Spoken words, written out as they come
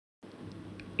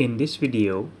In this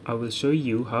video, I will show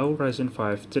you how Ryzen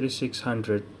 5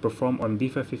 3600 perform on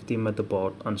B550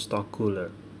 motherboard on stock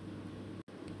cooler.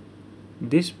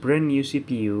 This brand new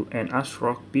CPU and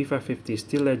Asrock B550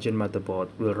 Steel Legend motherboard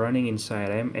will running inside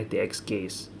M80X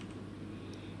case.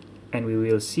 And we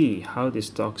will see how the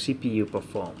stock CPU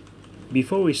perform.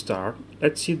 Before we start,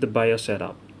 let's see the BIOS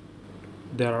setup.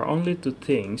 There are only two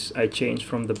things I changed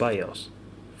from the BIOS.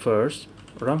 First,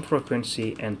 RAM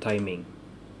frequency and timing.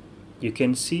 You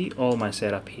can see all my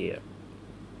setup here.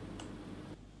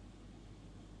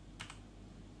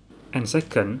 And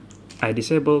second, I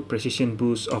disable Precision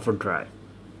Boost Overdrive.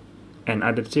 And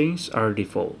other things are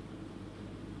default.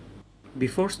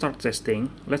 Before start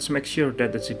testing, let's make sure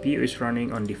that the CPU is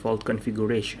running on default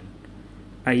configuration.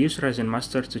 I use Ryzen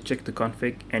Master to check the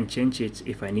config and change it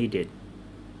if I need it.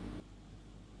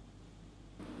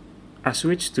 I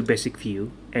switch to basic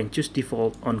view and choose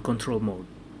default on control mode.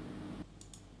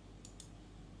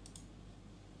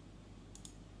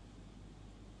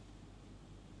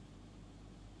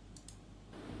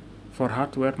 For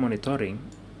hardware monitoring,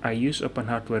 I use Open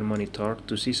Hardware Monitor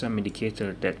to see some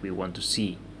indicator that we want to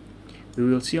see. We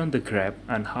will see on the graph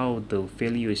and how the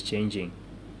value is changing.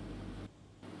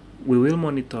 We will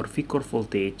monitor V-core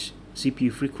voltage,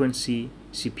 CPU frequency,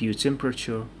 CPU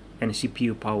temperature, and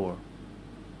CPU power.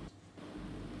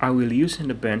 I will use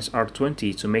Cinebench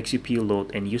R20 to make CPU load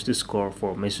and use the score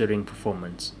for measuring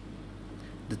performance.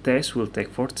 The test will take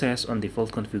 4 tests on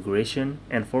default configuration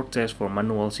and 4 tests for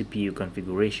manual CPU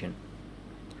configuration.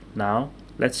 Now,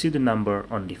 let's see the number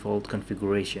on default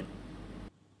configuration.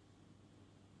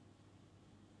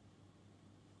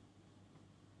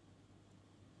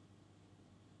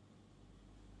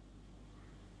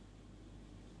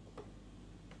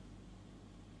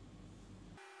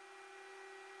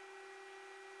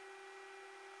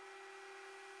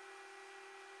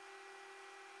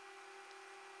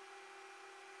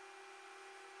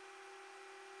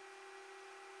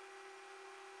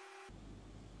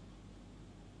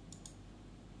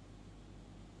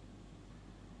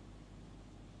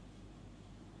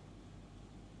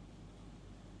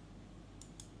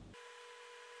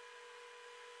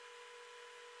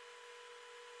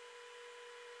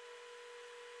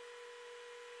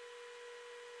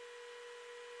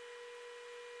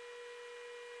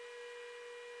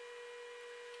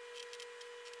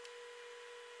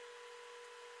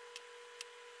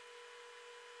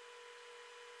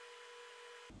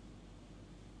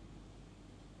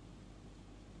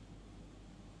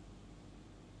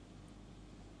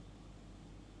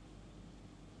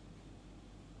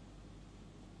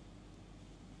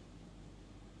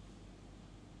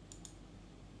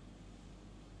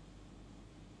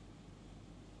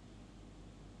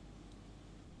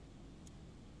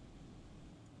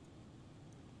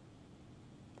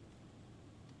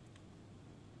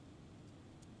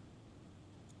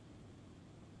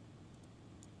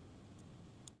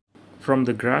 From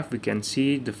the graph we can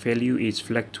see the value is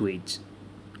fluctuates.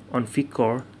 On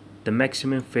V-core, the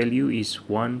maximum value is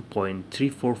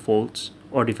 1.34 volts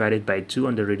or divided by 2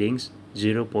 on the readings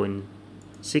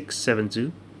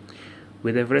 0.672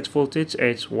 with average voltage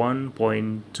at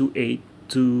 1.28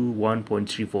 to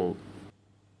 1.3 volt.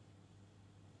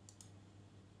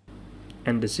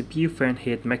 And the CPU fan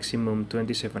hit maximum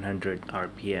 2700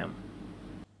 RPM.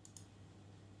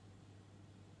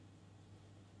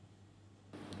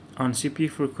 On CPU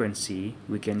frequency,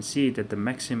 we can see that the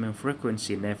maximum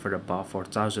frequency never above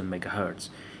 4000 MHz.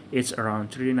 It's around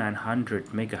 3900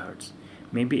 MHz.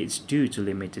 Maybe it's due to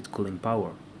limited cooling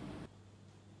power.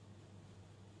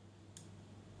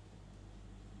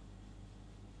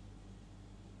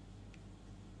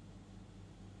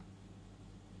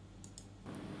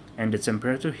 And the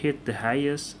temperature hit the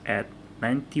highest at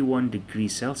 91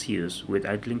 degrees Celsius with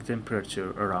idling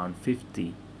temperature around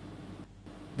 50.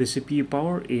 The CPU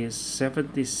power is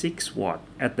 76 watt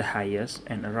at the highest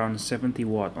and around 70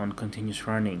 watt on continuous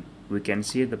running. We can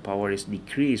see the power is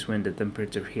decreased when the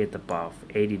temperature hit above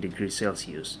 80 degrees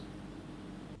Celsius.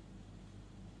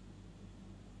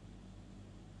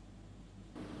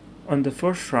 On the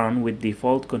first run with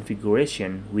default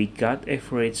configuration, we got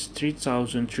average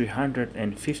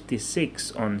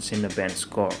 3356 on Cinebench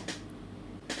score.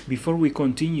 Before we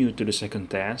continue to the second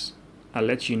test, I'll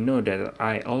let you know that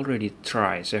I already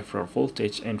tried several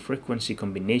voltage and frequency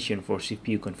combination for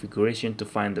CPU configuration to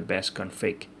find the best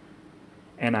config.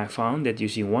 And I found that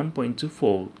using 1.2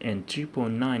 volt and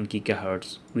 3.9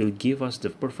 GHz will give us the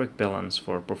perfect balance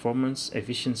for performance,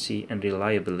 efficiency, and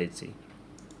reliability.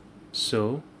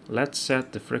 So, let's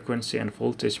set the frequency and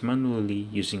voltage manually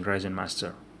using Ryzen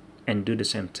Master and do the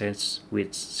same tests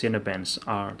with Cinebench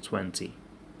R20.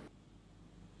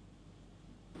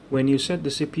 When you set the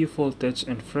CPU voltage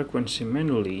and frequency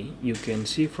manually, you can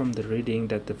see from the reading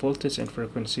that the voltage and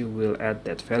frequency will add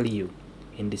that value.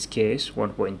 In this case,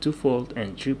 1.2 volt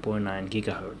and 3.9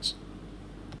 GHz.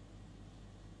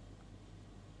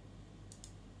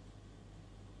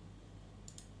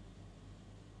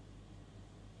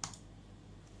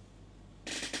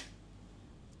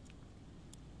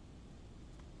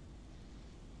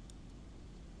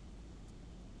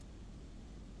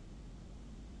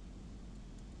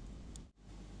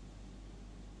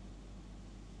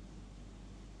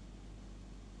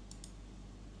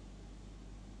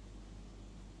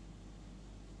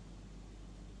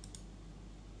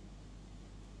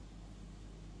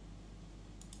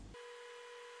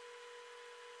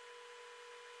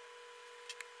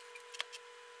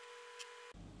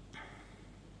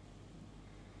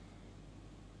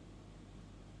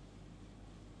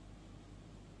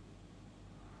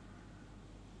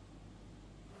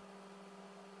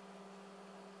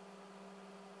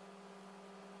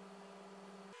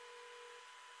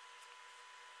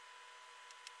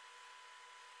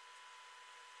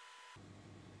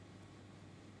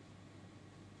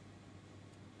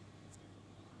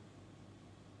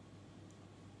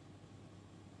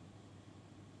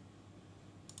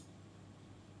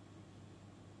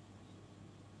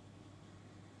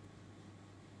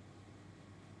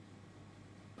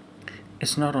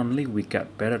 It's not only we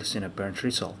got better Cinebench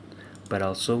result, but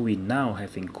also we now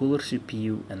having cooler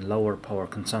CPU and lower power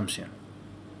consumption.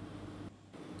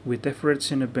 With average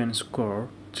Cinebench score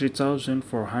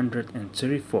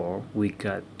 3434, we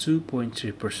got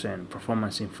 2.3%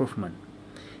 performance improvement.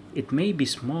 It may be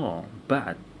small,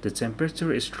 but the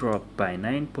temperature is dropped by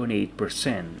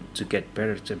 9.8% to get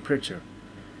better temperature,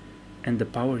 and the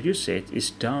power usage is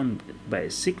down by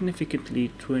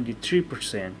significantly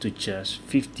 23% to just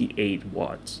 58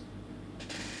 watts.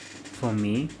 For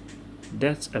me,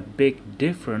 that's a big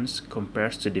difference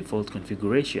compared to default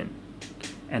configuration,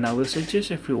 and I will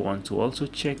suggest everyone to also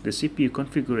check the CPU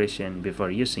configuration before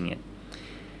using it.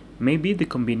 Maybe the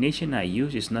combination I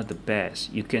use is not the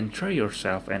best. You can try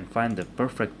yourself and find the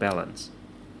perfect balance.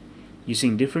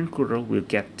 Using different cooler will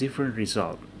get different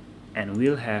result, and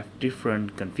will have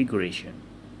different configuration.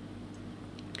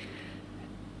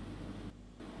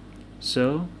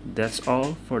 So that's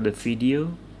all for the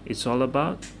video. It's all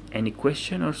about. Any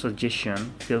question or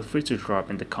suggestion, feel free to drop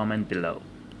in the comment below.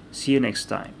 See you next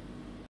time.